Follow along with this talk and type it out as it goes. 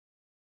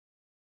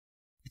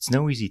It's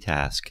no easy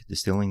task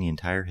distilling the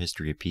entire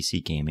history of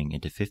PC gaming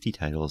into 50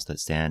 titles that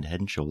stand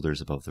head and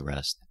shoulders above the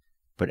rest,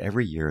 but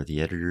every year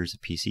the editors of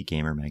PC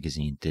Gamer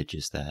magazine did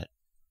just that.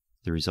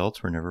 The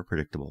results were never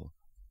predictable,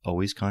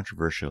 always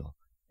controversial,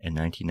 and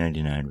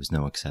 1999 was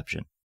no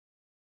exception.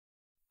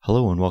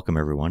 Hello and welcome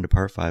everyone to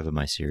part 5 of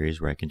my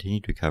series where I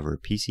continue to cover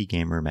PC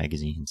Gamer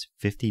magazine's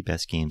 50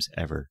 best games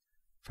ever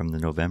from the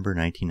November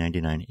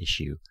 1999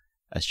 issue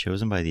as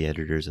chosen by the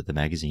editors of the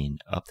magazine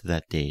up to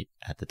that date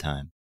at the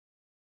time.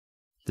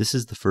 This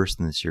is the first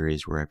in the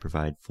series where I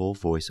provide full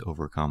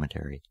voice-over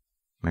commentary.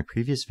 My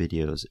previous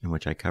videos in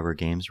which I cover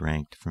games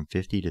ranked from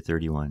 50 to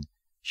 31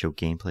 show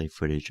gameplay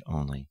footage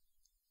only.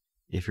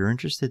 If you're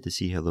interested to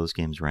see how those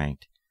games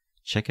ranked,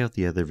 check out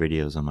the other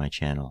videos on my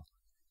channel.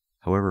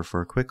 However,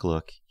 for a quick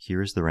look,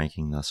 here is the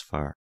ranking thus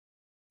far.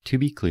 To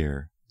be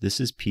clear, this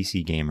is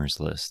PC Gamer's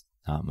list,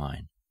 not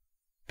mine.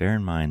 Bear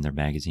in mind, their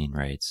magazine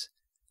writes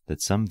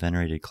that some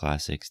venerated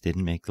classics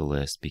didn't make the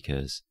list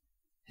because,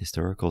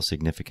 historical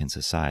significance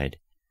aside,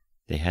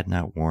 they had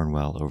not worn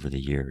well over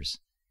the years,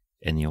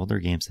 and the older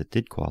games that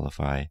did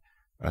qualify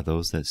are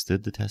those that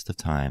stood the test of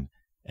time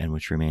and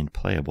which remained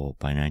playable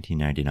by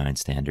 1999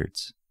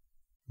 standards.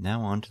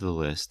 Now on to the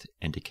list,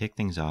 and to kick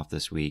things off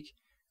this week,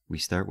 we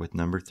start with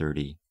number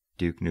 30,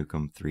 Duke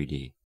Nukem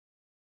 3D.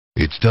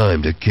 It's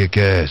time to kick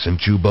ass and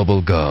chew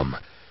bubble gum,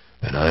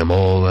 and I'm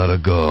all out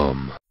of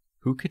gum.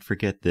 Who could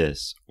forget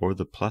this, or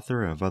the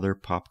plethora of other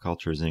pop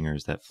culture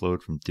zingers that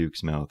flowed from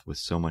Duke's mouth with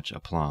so much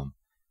aplomb?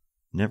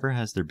 Never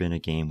has there been a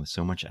game with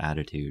so much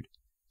attitude,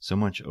 so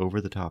much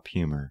over-the-top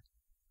humor,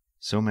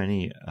 so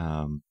many,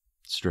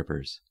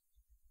 strippers.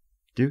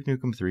 Duke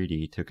Nukem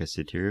 3D took a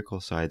satirical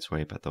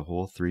sideswipe at the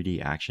whole 3D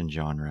action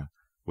genre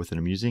with an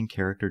amusing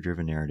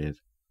character-driven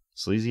narrative,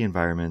 sleazy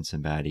environments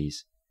and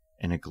baddies,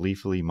 and a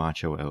gleefully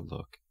macho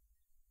outlook.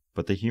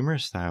 But the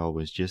humorous style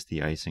was just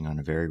the icing on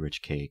a very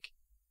rich cake.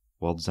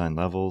 Well-designed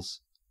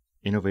levels,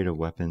 innovative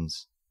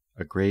weapons,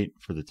 a great,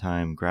 for the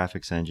time,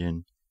 graphics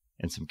engine,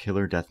 and some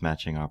killer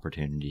deathmatching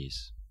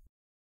opportunities.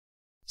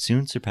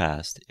 Soon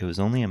surpassed, it was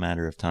only a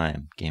matter of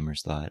time,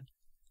 gamers thought,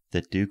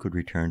 that Duke would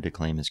return to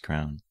claim his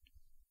crown.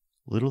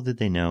 Little did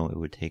they know it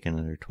would take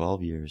another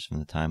 12 years from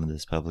the time of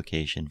this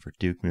publication for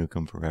Duke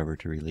Nukem Forever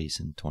to release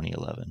in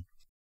 2011.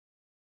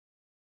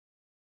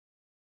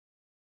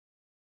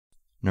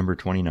 Number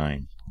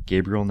 29,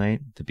 Gabriel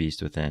Knight, The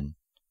Beast Within.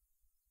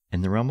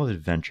 In the realm of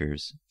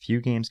adventures, few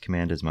games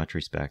command as much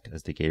respect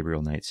as the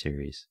Gabriel Knight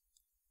series.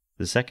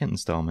 The second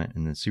installment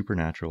in the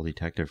supernatural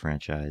detective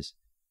franchise,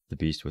 The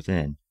Beast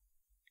Within,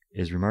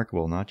 is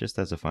remarkable not just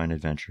as a fine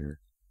adventure,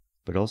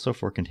 but also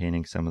for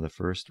containing some of the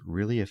first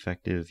really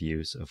effective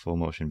use of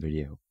full-motion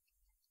video.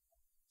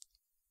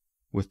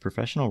 With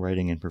professional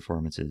writing and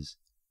performances,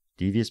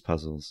 devious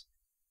puzzles,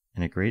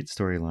 and a great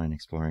storyline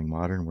exploring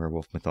modern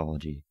werewolf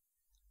mythology,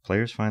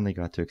 players finally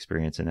got to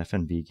experience an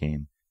FMV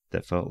game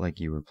that felt like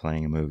you were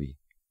playing a movie.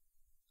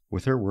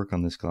 With her work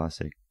on this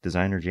classic,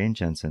 designer Jane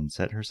Jensen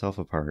set herself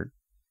apart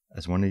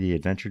as one of the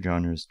adventure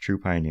genre's true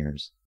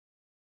pioneers.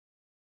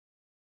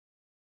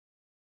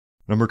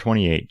 Number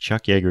 28,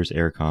 Chuck Yeager's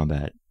Air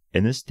Combat.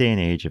 In this day and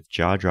age of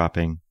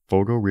jaw-dropping,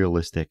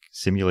 photorealistic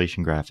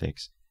simulation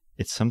graphics,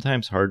 it's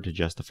sometimes hard to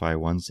justify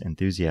one's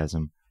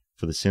enthusiasm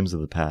for the sims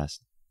of the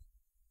past.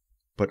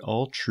 But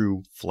all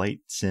true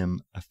flight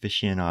sim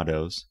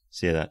aficionados,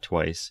 say that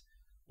twice,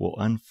 will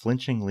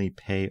unflinchingly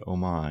pay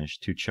homage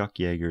to Chuck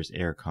Yeager's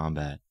Air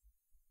Combat,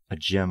 a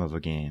gem of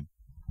a game.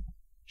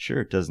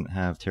 Sure, it doesn't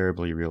have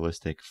terribly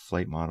realistic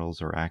flight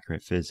models or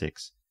accurate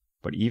physics,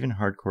 but even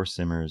hardcore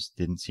simmers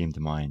didn't seem to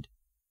mind.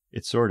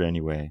 It soared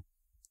anyway,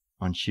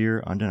 on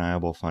sheer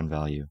undeniable fun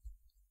value.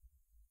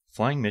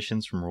 Flying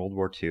missions from World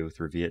War II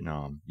through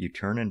Vietnam, you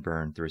turn and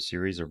burn through a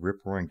series of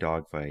rip-roaring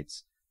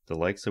dogfights, the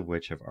likes of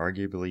which have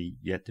arguably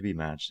yet to be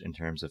matched in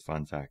terms of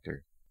fun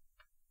factor.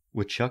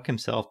 With Chuck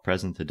himself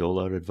present to dole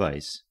out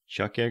advice,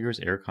 Chuck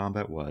Yeager's Air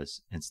Combat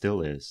was, and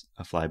still is,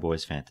 a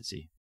flyboy's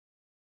fantasy.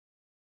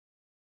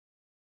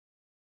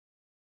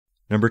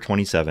 Number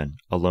 27,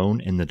 Alone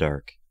in the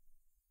Dark.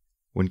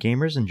 When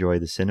gamers enjoy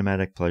the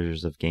cinematic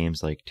pleasures of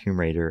games like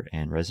Tomb Raider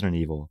and Resident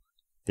Evil,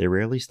 they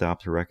rarely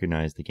stop to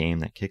recognize the game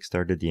that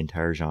kick-started the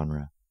entire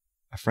genre,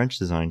 a French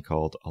design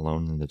called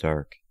Alone in the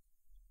Dark.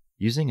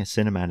 Using a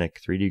cinematic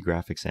 3D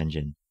graphics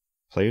engine,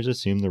 players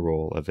assume the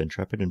role of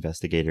intrepid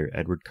investigator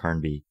Edward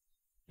Carnby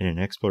in an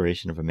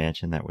exploration of a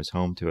mansion that was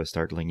home to a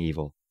startling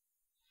evil.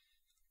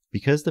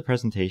 Because the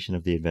presentation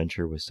of the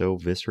adventure was so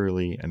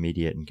viscerally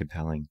immediate and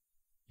compelling,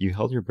 you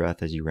held your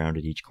breath as you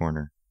rounded each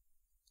corner.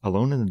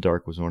 Alone in the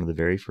Dark was one of the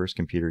very first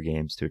computer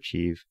games to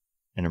achieve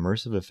an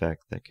immersive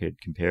effect that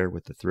could compare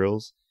with the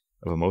thrills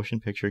of a motion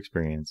picture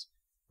experience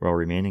while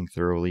remaining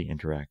thoroughly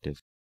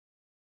interactive.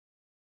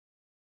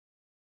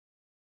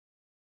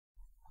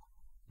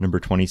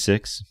 Number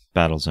 26,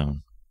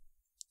 Battlezone.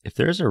 If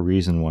there's a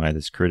reason why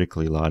this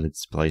critically lauded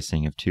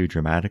splicing of two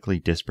dramatically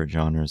disparate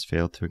genres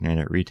failed to ignite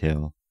at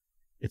retail,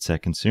 it's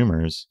that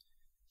consumers,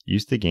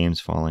 used to games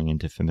falling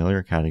into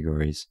familiar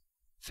categories,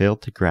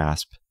 failed to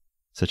grasp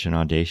such an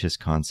audacious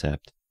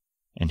concept,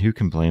 and who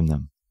can blame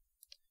them?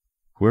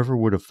 Whoever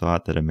would have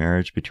thought that a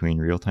marriage between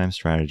real-time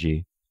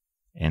strategy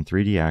and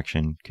 3D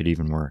action could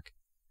even work?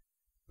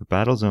 But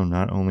Battlezone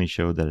not only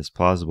showed that it's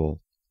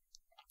plausible,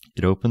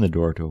 it opened the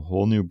door to a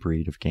whole new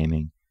breed of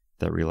gaming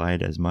that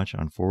relied as much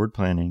on forward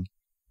planning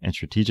and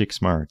strategic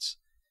smarts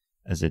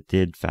as it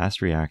did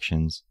fast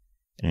reactions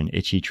and an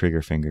itchy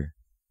trigger finger.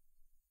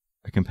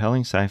 A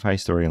compelling sci-fi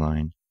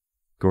storyline,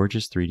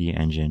 gorgeous 3D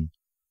engine,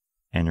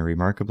 and a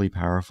remarkably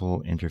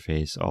powerful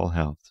interface all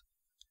helped,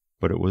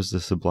 but it was the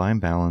sublime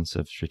balance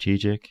of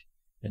strategic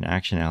and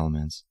action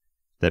elements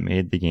that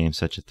made the game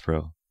such a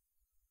thrill.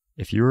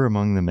 If you were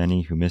among the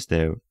many who missed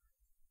out,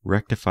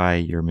 rectify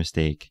your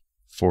mistake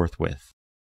forthwith.